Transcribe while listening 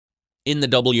In the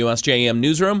WSJM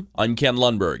newsroom, I'm Ken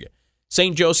Lundberg.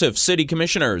 St. Joseph City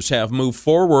Commissioners have moved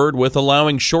forward with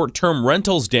allowing short-term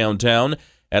rentals downtown.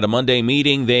 At a Monday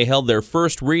meeting, they held their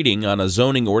first reading on a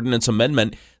zoning ordinance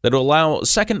amendment that will allow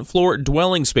second-floor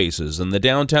dwelling spaces in the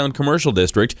downtown commercial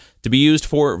district to be used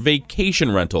for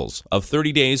vacation rentals of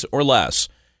 30 days or less.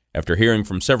 After hearing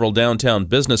from several downtown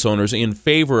business owners in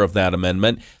favor of that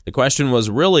amendment, the question was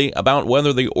really about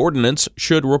whether the ordinance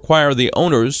should require the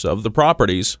owners of the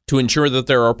properties to ensure that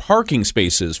there are parking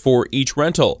spaces for each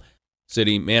rental.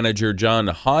 City Manager John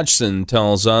Hodgson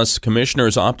tells us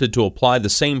commissioners opted to apply the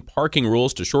same parking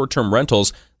rules to short-term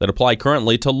rentals that apply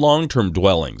currently to long-term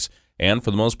dwellings. And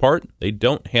for the most part, they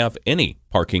don't have any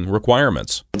parking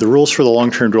requirements. The rules for the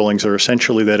long-term dwellings are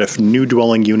essentially that if new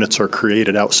dwelling units are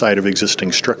created outside of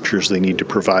existing structures, they need to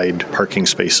provide parking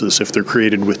spaces. If they're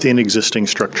created within existing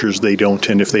structures, they don't.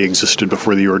 And if they existed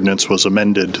before the ordinance was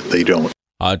amended, they don't.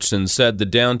 Hodgson said the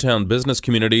downtown business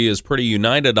community is pretty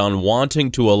united on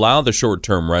wanting to allow the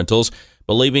short-term rentals,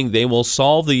 believing they will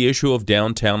solve the issue of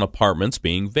downtown apartments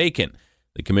being vacant.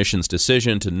 The Commission's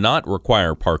decision to not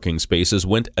require parking spaces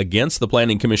went against the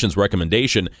Planning Commission's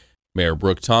recommendation. Mayor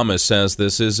Brooke Thomas says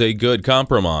this is a good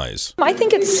compromise. I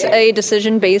think it's a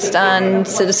decision based on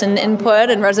citizen input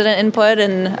and resident input,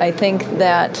 and I think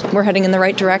that we're heading in the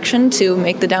right direction to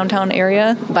make the downtown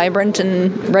area vibrant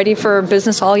and ready for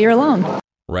business all year long.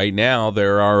 Right now,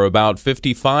 there are about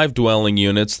 55 dwelling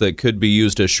units that could be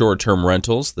used as short-term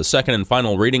rentals. The second and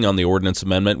final reading on the ordinance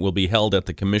amendment will be held at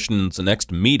the Commission's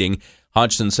next meeting.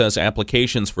 Hodgson says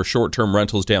applications for short-term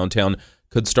rentals downtown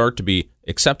could start to be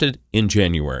accepted in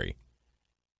January.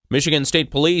 Michigan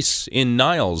State Police in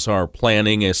Niles are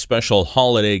planning a special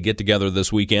holiday get-together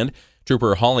this weekend.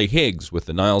 Trooper Holly Higgs with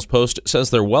the Niles Post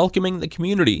says they're welcoming the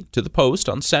community to the post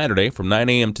on Saturday from 9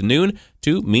 a.m. to noon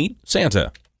to meet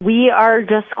Santa. We are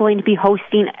just going to be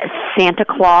hosting Santa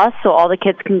Claus, so all the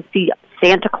kids can see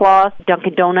Santa Claus.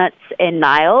 Dunkin' Donuts in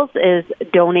Niles is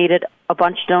donated a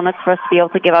bunch of donuts for us to be able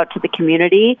to give out to the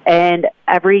community, and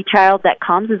every child that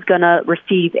comes is going to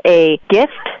receive a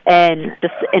gift and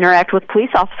just interact with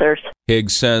police officers.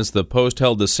 Higgs says the Post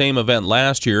held the same event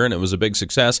last year, and it was a big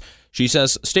success. She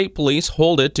says state police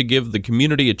hold it to give the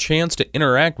community a chance to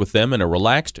interact with them in a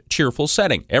relaxed, cheerful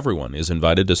setting. Everyone is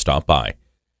invited to stop by.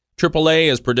 AAA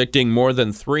is predicting more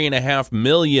than 3.5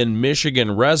 million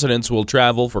Michigan residents will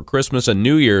travel for Christmas and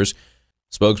New Year's.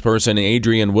 Spokesperson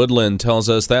Adrian Woodland tells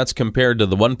us that's compared to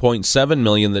the 1.7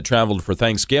 million that traveled for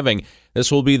Thanksgiving.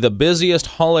 This will be the busiest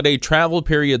holiday travel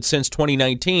period since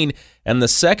 2019 and the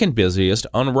second busiest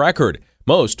on record.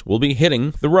 Most will be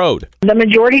hitting the road. The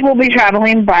majority will be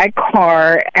traveling by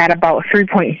car. At about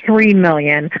 3.3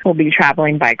 million will be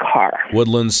traveling by car.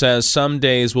 Woodland says some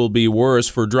days will be worse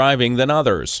for driving than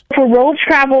others. For road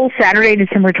travel, Saturday,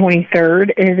 December 23rd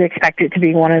is expected to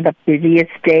be one of the busiest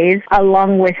days,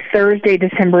 along with Thursday,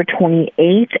 December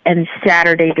 28th and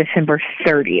Saturday, December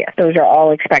 30th. Those are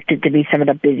all expected to be some of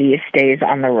the busiest days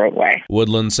on the roadway.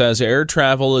 Woodland says air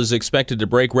travel is expected to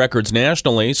break records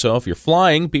nationally, so if you're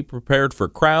flying, be prepared for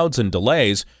crowds and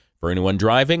delays. For anyone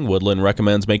driving, Woodland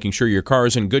recommends making sure your car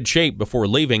is in good shape before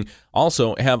leaving.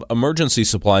 Also, have emergency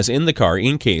supplies in the car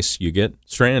in case you get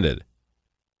stranded.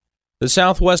 The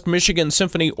Southwest Michigan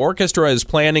Symphony Orchestra is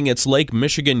planning its Lake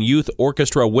Michigan Youth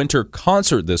Orchestra Winter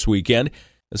Concert this weekend.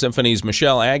 The Symphony's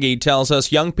Michelle Aggie tells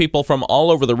us young people from all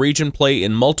over the region play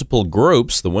in multiple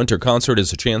groups. The winter concert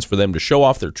is a chance for them to show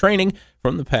off their training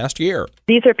from the past year.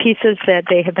 These are pieces that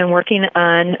they have been working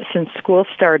on since school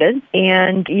started,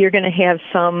 and you're going to have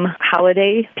some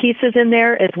holiday pieces in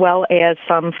there as well as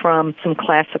some from some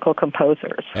classical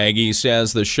composers. Aggie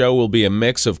says the show will be a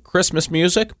mix of Christmas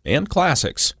music and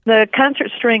classics. The concert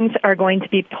strings are going to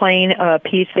be playing a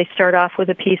piece. They start off with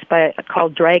a piece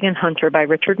called Dragon Hunter by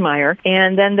Richard Meyer,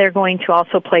 and then they're going to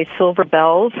also play Silver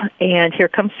Bells and Here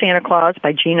Comes Santa Claus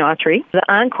by Gene Autry. The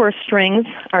encore strings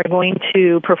are going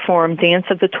to perform Dance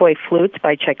of the Toy Flutes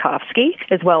by Tchaikovsky,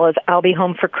 as well as I'll Be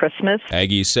Home for Christmas.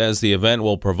 Aggie says the event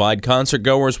will provide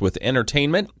concert-goers with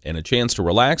entertainment and a chance to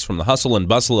relax from the hustle and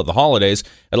bustle of the holidays.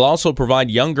 It'll also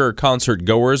provide younger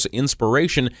concert-goers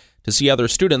inspiration to see other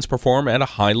students perform at a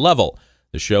high level.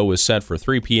 The show is set for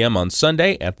 3 p.m. on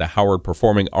Sunday at the Howard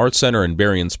Performing Arts Center in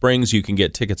Berrien Springs. You can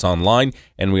get tickets online,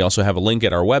 and we also have a link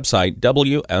at our website,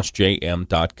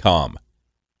 WSJM.com.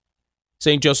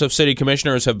 St. Joseph City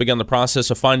Commissioners have begun the process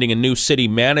of finding a new city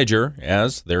manager,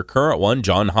 as their current one,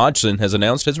 John Hodgson, has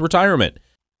announced his retirement.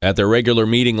 At their regular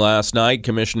meeting last night,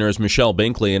 Commissioners Michelle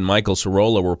Binkley and Michael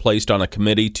Cirola were placed on a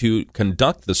committee to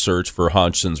conduct the search for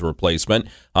Hodgson's replacement.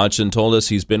 Hodgson told us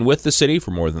he's been with the city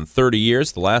for more than 30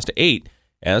 years, the last 8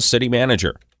 as city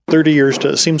manager. 30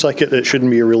 years seems like it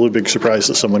shouldn't be a really big surprise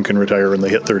that someone can retire when they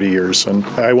hit 30 years. And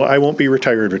I won't be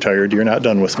retired. You're not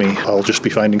done with me. I'll just be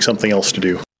finding something else to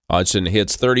do. Hodgson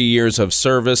hits 30 years of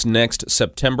service next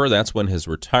September. That's when his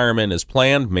retirement is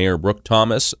planned. Mayor Brooke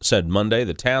Thomas said Monday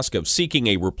the task of seeking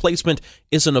a replacement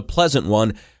isn't a pleasant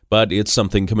one, but it's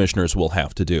something commissioners will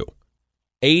have to do.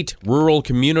 8 rural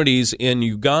communities in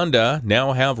Uganda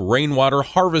now have rainwater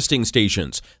harvesting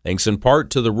stations, thanks in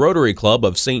part to the Rotary Club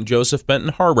of St. Joseph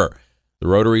Benton Harbor. The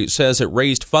Rotary says it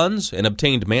raised funds and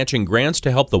obtained matching grants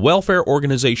to help the Welfare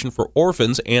Organization for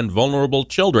Orphans and Vulnerable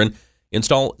Children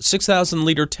install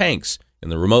 6,000-liter tanks in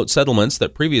the remote settlements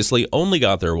that previously only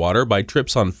got their water by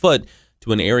trips on foot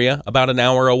to an area about an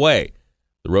hour away.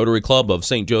 The Rotary Club of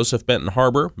St. Joseph Benton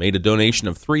Harbor made a donation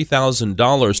of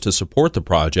 $3,000 to support the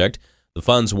project. The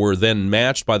funds were then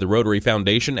matched by the Rotary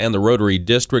Foundation and the Rotary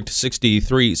District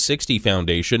 6360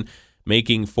 Foundation,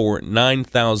 making for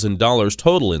 $9,000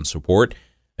 total in support.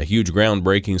 A huge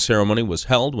groundbreaking ceremony was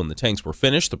held when the tanks were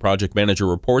finished. The project manager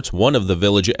reports one of the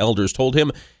village elders told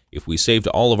him, "If we saved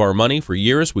all of our money for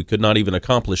years, we could not even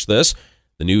accomplish this.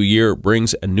 The new year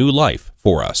brings a new life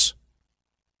for us."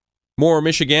 More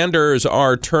Michiganders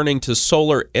are turning to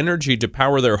solar energy to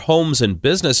power their homes and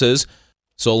businesses.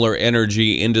 Solar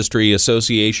Energy Industry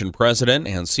Association President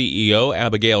and CEO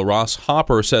Abigail Ross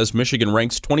Hopper says Michigan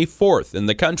ranks 24th in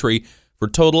the country for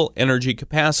total energy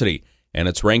capacity, and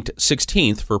it's ranked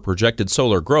 16th for projected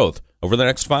solar growth over the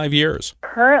next 5 years.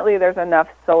 Currently, there's enough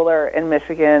solar in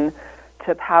Michigan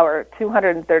to power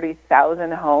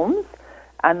 230,000 homes,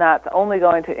 and that's only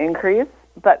going to increase.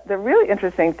 But the really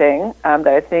interesting thing that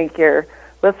I think your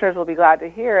listeners will be glad to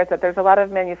hear is that there's a lot of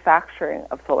manufacturing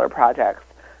of solar projects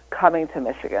coming to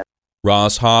Michigan.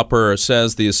 Ross Hopper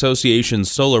says the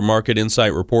association's Solar Market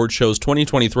Insight report shows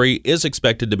 2023 is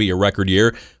expected to be a record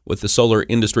year, with the solar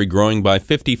industry growing by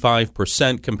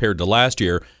 55% compared to last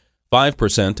year.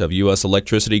 5% of U.S.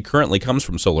 electricity currently comes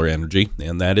from solar energy,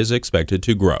 and that is expected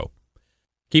to grow.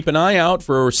 Keep an eye out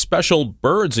for special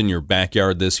birds in your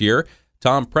backyard this year.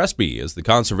 Tom Presby is the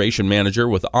conservation manager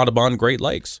with Audubon Great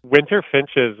Lakes. Winter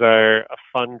finches are a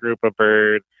fun group of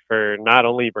birds for not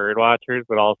only bird watchers,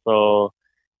 but also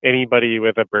anybody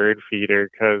with a bird feeder,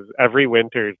 because every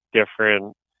winter is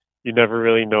different. You never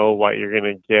really know what you're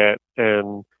going to get.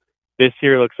 And this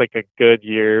year looks like a good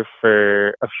year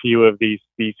for a few of these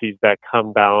species that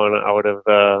come down out of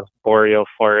the boreal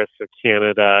forests of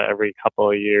Canada every couple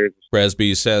of years.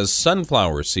 Presby says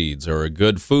sunflower seeds are a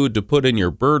good food to put in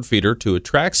your bird feeder to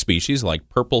attract species like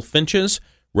purple finches,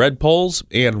 redpolls,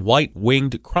 and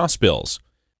white-winged crossbills.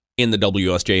 In the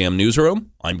WSJM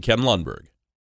newsroom, I'm Ken Lundberg.